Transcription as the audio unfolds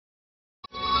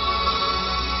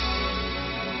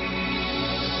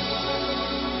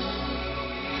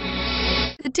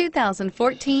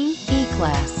2014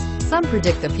 E-Class. Some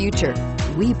predict the future.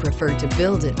 We prefer to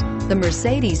build it. The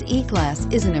Mercedes E-Class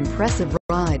is an impressive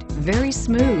ride, very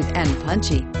smooth and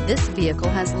punchy. This vehicle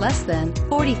has less than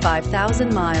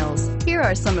 45,000 miles. Here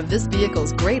are some of this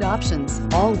vehicle's great options: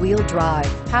 all-wheel drive,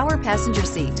 power passenger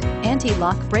seat,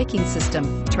 anti-lock braking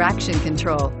system, traction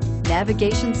control,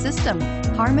 navigation system,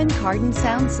 Harman Kardon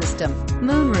sound system,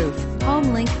 moonroof,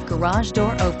 HomeLink garage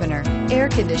door opener, air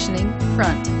conditioning,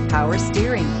 front, power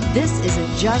steering. This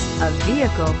isn't just a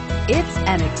vehicle, it's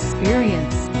an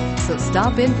experience. So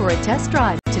stop in for a test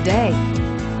drive today.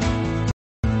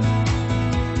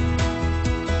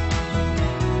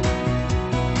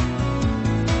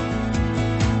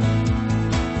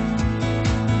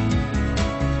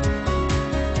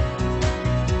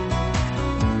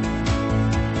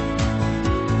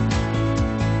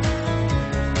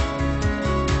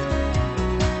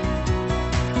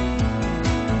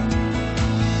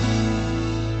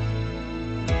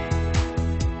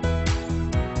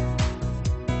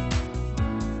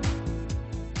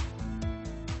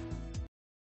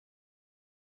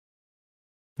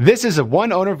 This is a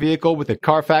one-owner vehicle with a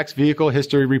CARFAX Vehicle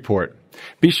History Report.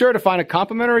 Be sure to find a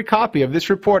complimentary copy of this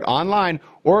report online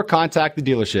or contact the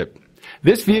dealership.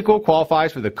 This vehicle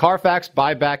qualifies for the CARFAX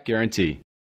Buyback Guarantee.